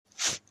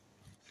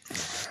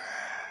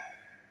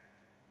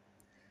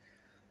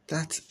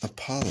That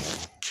Apollo,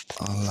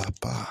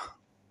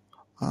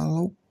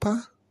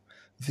 Alopa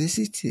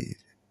visited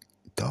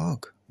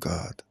dog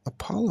god,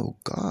 Apollo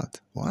god,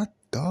 what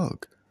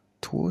dog?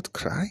 Toward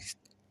Christ?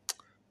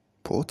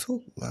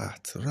 Portal,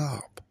 that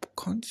Rab,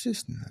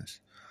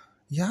 consciousness,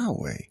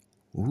 Yahweh,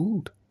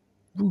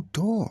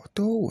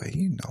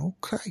 doorway,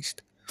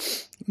 Christ.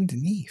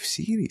 Underneath,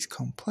 series,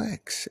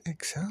 complex,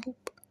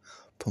 help,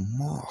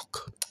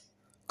 mark,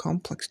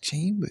 complex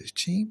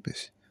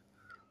chambers,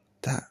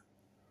 that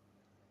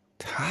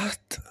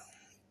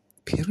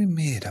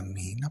pyramid,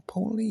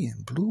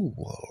 Napoleon, blue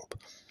world,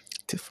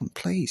 different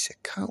place, a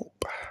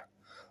kelp,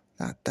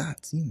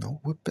 that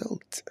were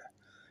built.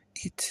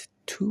 It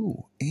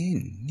too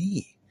in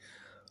knee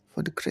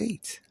for the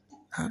great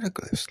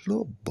hieroglyphs,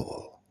 love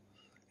ball.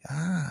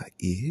 I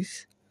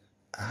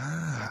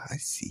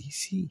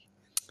see.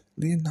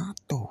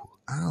 Leonardo,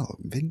 Al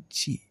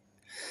Vinci.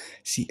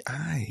 See,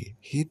 I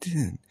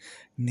hidden,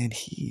 and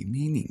he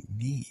meaning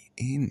me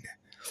in.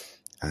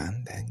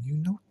 And then you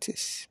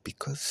notice,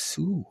 because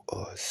Sue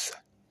was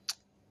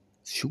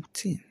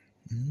shooting.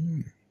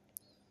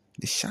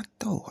 The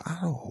shadow,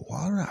 arrow,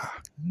 wara,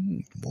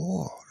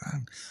 war,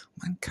 and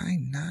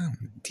mankind now,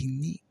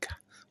 dinik,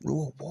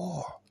 raw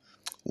war,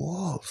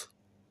 walls.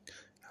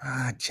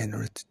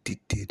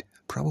 Generated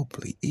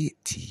probably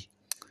 80.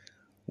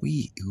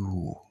 We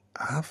who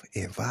have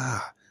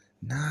ever,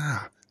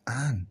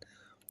 an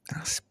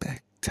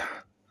aspect,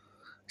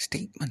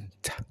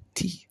 statement,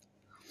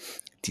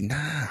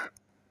 deny,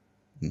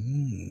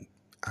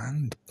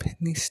 and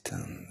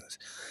penistance,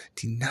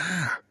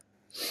 deny,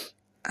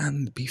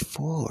 and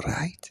before,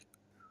 right,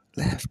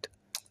 left,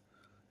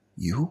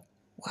 you,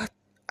 what,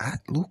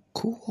 look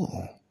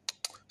cool,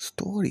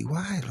 story,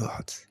 why,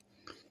 lots,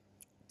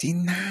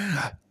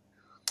 deny,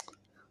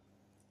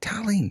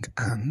 telling,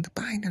 and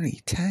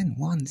binary, 10,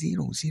 1,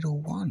 0, 0,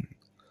 1,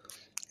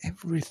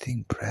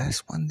 everything,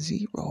 press 1,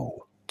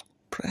 0,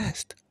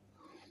 pressed,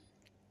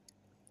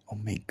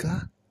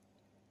 omega,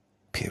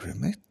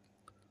 pyramid,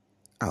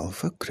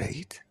 alpha,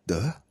 great,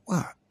 the,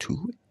 what,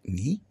 2,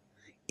 ni,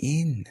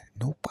 in,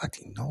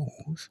 nobody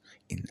knows,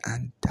 in,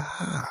 and,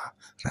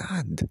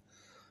 rad,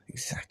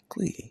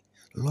 exactly,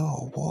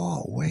 law,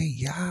 war, way,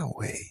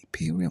 Yahweh,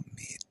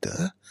 pyramid,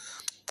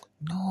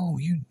 no,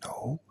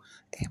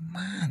 a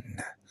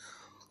man,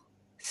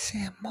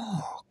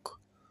 Samok,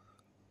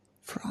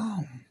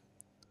 from,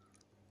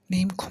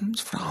 name comes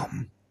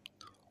from,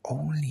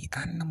 only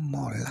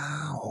animal,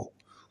 lao,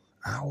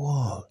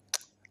 owl,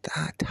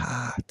 that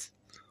heart,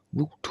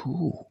 root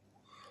 2,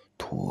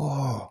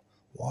 tour,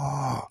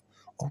 war,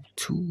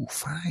 to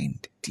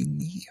find,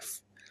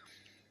 beneath,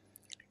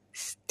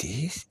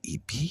 this,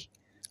 EP,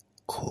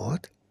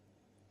 code,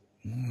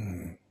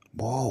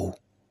 whoa,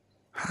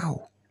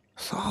 how,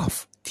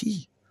 soft,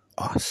 T,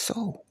 or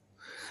so,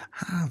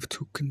 have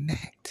to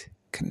connect,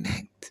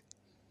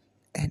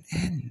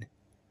 N,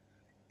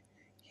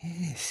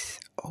 yes,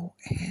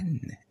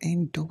 O-N,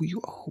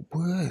 N-W-O,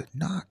 word,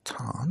 not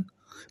on,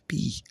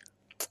 B,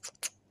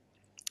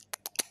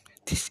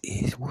 this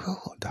is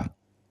world,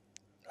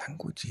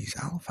 languages,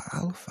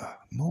 alpha,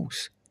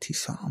 most,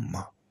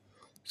 tisam,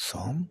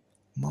 some,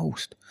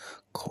 most,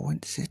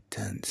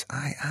 coincidence,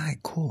 I,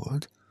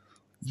 could,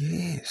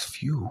 yes,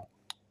 few,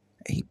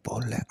 a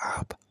bullet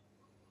up,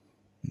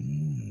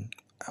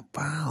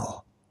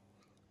 about,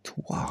 to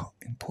what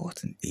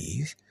important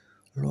is,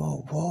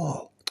 law,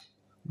 wall,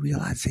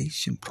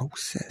 realization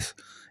process,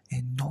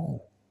 and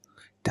no,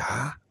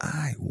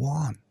 I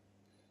won,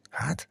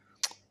 had,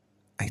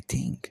 I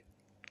think,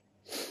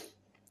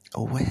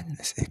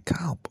 awareness, a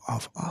cup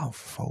of,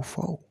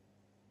 fo,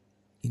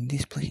 in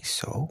this place,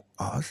 so,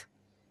 as,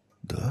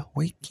 the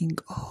waking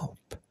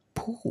up,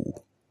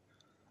 pool,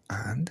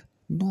 and,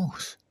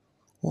 nose,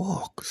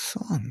 walk,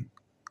 sun,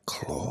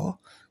 claw,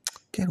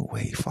 get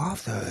away,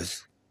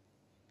 fathers,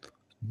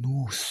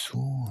 no,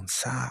 son,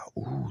 sa,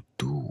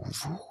 do,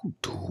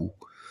 voodoo,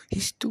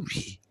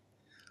 history,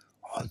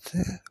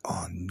 other,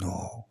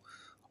 no,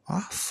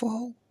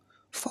 fo,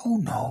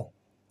 no,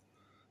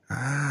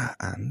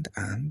 and,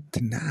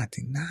 deny,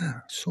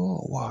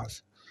 so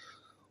was,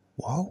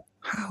 wow,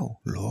 how,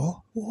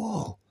 law,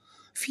 wall,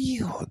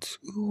 fields,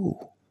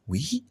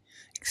 we,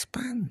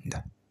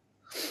 expand,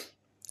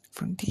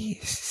 from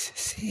this,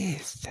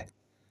 says,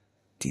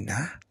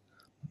 deny,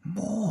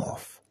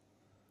 morph,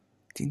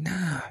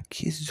 deny,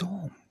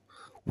 kizom,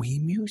 we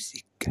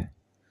music,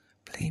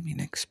 blaming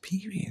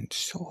experience,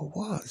 so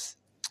was,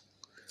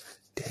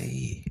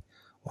 day,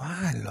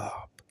 while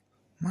up,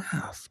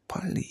 math,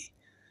 poly,